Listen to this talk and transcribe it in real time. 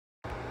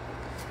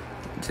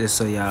Just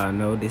so y'all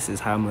know, this is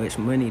how much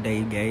money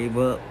they gave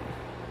up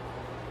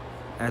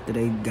after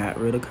they got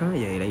rid of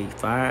Kanye. They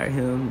fired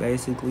him,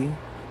 basically,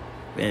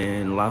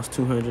 and lost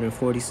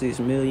 $246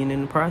 million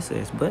in the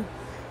process. But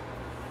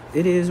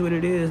it is what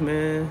it is,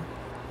 man.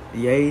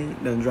 Ye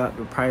done dropped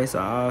the price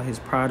of all his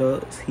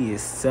products. He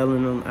is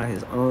selling them at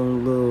his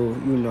own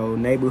little,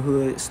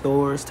 neighborhood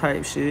stores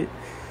type shit.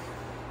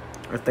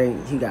 I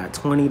think he got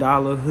 $20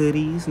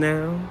 hoodies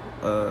now.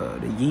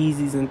 The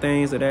Yeezys and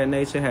things of that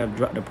nature have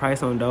dropped. The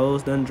price on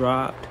those done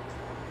dropped.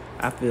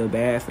 I feel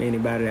bad for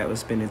anybody that was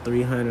spending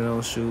 $300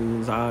 on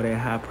shoes, all that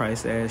high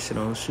price ass shit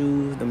on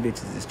shoes. Them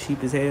bitches is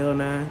cheap as hell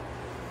now.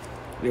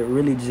 It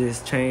really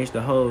just changed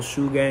the whole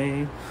shoe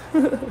game.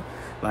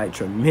 Like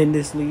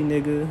tremendously,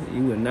 nigga.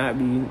 You would not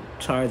be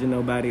charging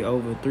nobody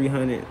over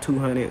 $300,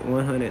 $200,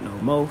 $100 no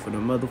more for the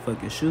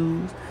motherfucking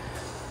shoes.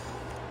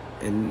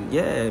 And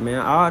yeah, man,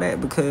 all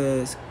that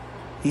because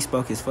he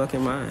spoke his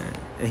fucking mind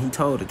and he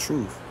told the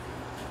truth.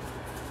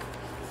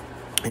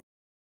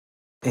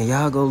 And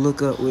y'all go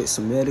look up what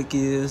Semitic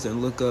is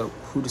and look up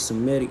who the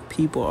Semitic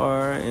people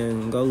are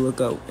and go look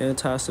up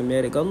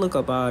anti-Semitic. Go look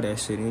up all that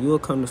shit and you'll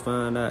come to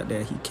find out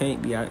that he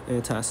can't be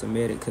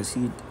anti-Semitic because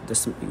he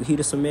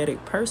the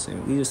Semitic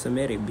person. We the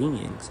Semitic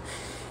beings.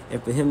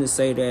 And for him to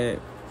say that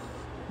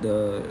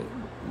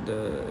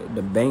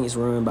the banks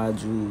run by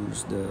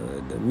Jews,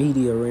 the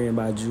media ran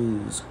by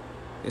Jews,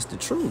 it's the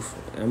truth.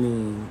 I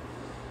mean,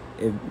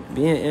 if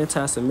being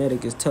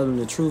anti-Semitic is telling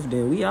the truth,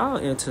 then we all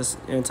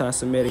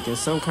anti-Semitic in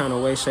some kind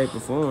of way, shape,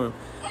 or form.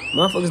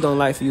 Motherfuckers don't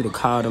like for you to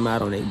call them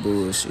out on their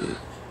bullshit.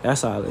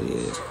 That's all it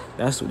is.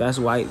 That's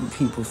white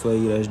people for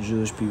you. That's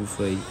Jewish people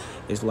for you.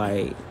 It's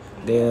like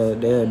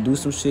they'll do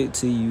some shit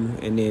to you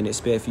and then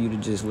expect for you to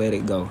just let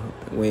it go.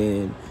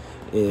 When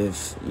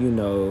if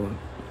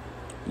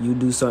you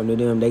do something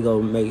to them, they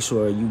go make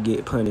sure you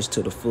get punished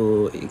to the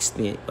full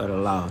extent of the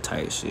law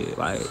type shit.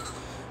 Like,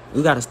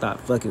 we gotta stop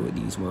fucking with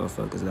these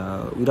motherfuckers,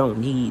 dog. We don't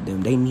need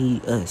them. They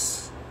need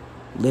us.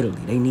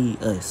 Literally, they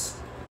need us.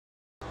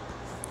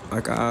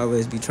 Like I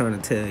always be trying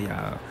to tell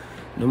y'all,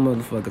 them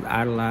motherfuckers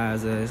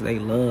idolize us. They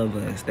love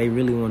us. They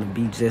really want to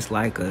be just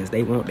like us.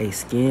 They want their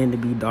skin to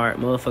be dark.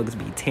 Motherfuckers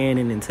be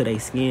tanning until their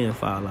skin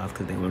fall off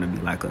because they want to be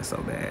like us so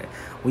bad.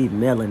 We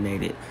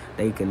melanated.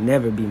 They could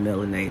never be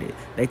melanated.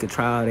 They could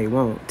try all they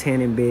want. Tan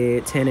in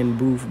bed, tan in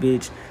booth,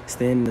 bitch.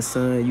 Stand in the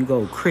sun. You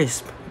go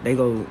crisp. They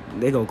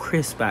go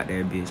crisp out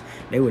there, bitch.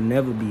 They would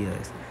never be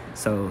us.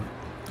 So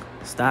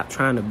stop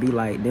trying to be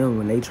like them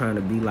when they trying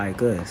to be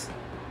like us.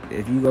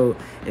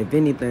 If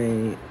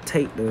anything,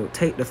 take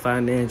the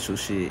financial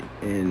shit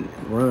and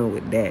run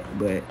with that.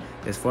 But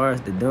as far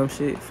as the dumb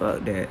shit,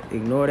 fuck that.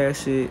 Ignore that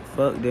shit.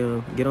 Fuck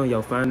them. Get on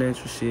your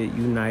financial shit.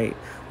 Unite.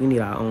 We need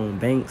our own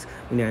banks.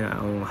 We need our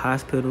own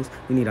hospitals.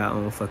 We need our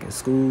own fucking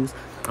schools.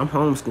 I'm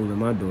homeschooling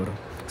my daughter.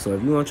 So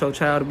if you want your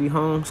child to be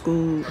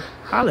homeschooled,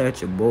 holler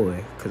at your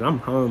boy, because I'm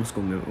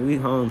homeschooling. We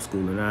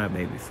homeschooling our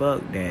baby.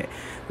 Fuck that.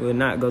 We'll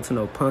not go to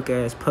no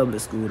punk-ass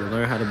public school to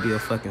learn how to be a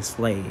fucking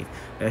slave.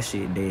 That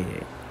shit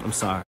dead. I'm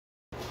sorry.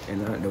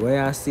 And the way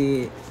I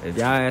see it, if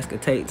y'all ass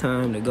could take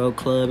time to go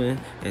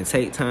clubbing and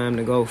take time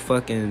to go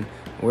fucking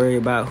worry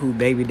about who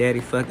baby daddy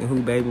fucking who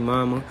baby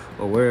mama,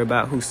 or worry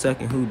about who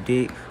sucking who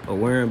dick, or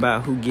worrying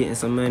about who getting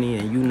some money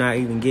and you not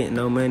even getting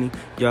no money,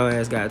 your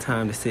ass got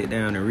time to sit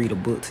down and read a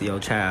book to your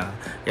child.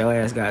 Your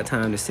ass got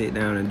time to sit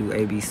down and do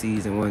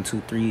ABCs and 1,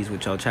 2, 3s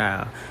with your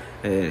child.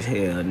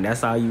 Hell, and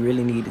that's all you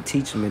really need to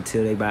teach them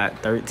until they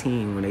about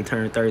 13. When they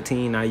turn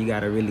 13, now you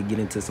gotta really get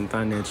into some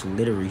financial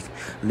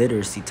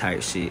literacy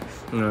type shit.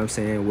 You know what I'm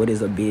saying? What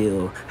is a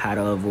bill? How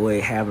to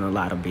avoid having a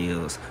lot of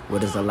bills?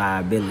 What is a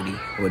liability?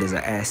 What is an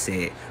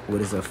asset?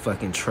 What is a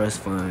fucking trust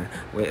fund?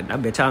 I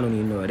bet y'all don't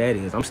even know what that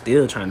is. I'm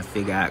still trying to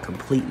figure out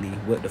completely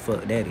what the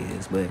fuck that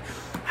is. But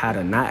how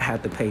to not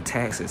have to pay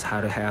taxes,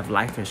 how to have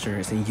life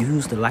insurance and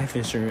use the life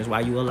insurance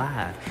while you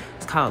alive.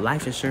 It's called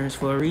life insurance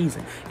for a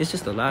reason. It's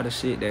just a lot of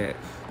shit that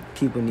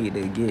people need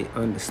to get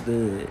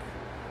understood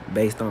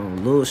based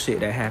on little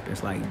shit that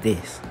happens like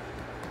this.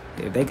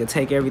 If they could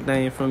take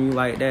everything from you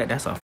like that,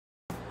 that's a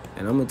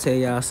And I'm gonna tell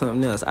y'all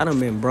something else. I done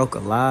been broke a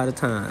lot of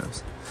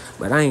times,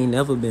 but I ain't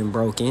never been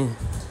broken.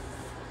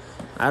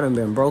 I done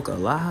been broke a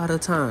lot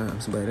of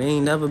times, but it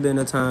ain't never been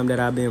a time that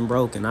I've been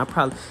broken. I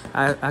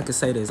could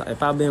say this.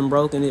 If I've been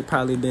broken, it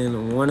probably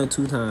been 1 or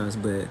 2 times,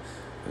 but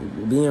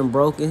being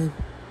broken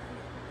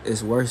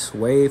is worse,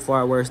 way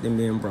far worse than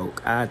being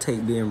broke. I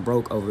take being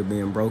broke over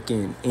being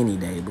broken any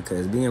day,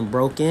 because being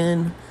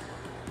broken,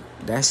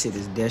 that shit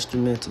is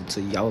detrimental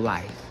to your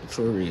life,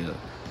 for real.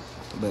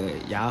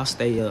 But y'all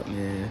stay up,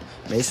 man.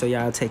 Make sure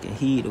y'all taking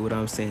heed of what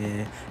I'm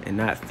saying and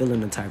not feeling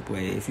the type of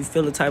way. If you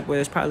feel the type of way,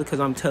 it's probably because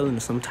I'm telling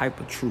some type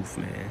of truth,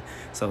 man.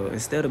 So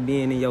instead of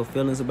being in your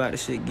feelings about the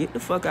shit, get the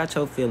fuck out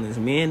your feelings.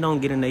 Men don't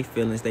get in their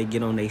feelings, they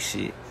get on their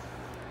shit.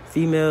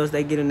 Females,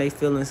 they get in their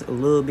feelings a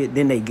little bit,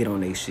 then they get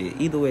on their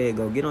shit. Either way it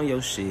go, get on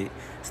your shit.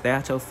 Stay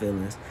out your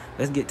feelings.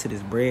 Let's get to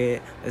this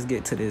bread. Let's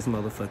get to this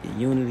motherfucking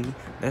unity.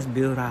 Let's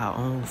build our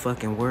own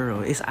fucking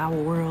world. It's our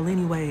world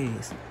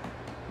anyways.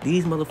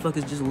 These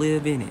motherfuckers just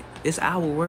live in it. It's our world.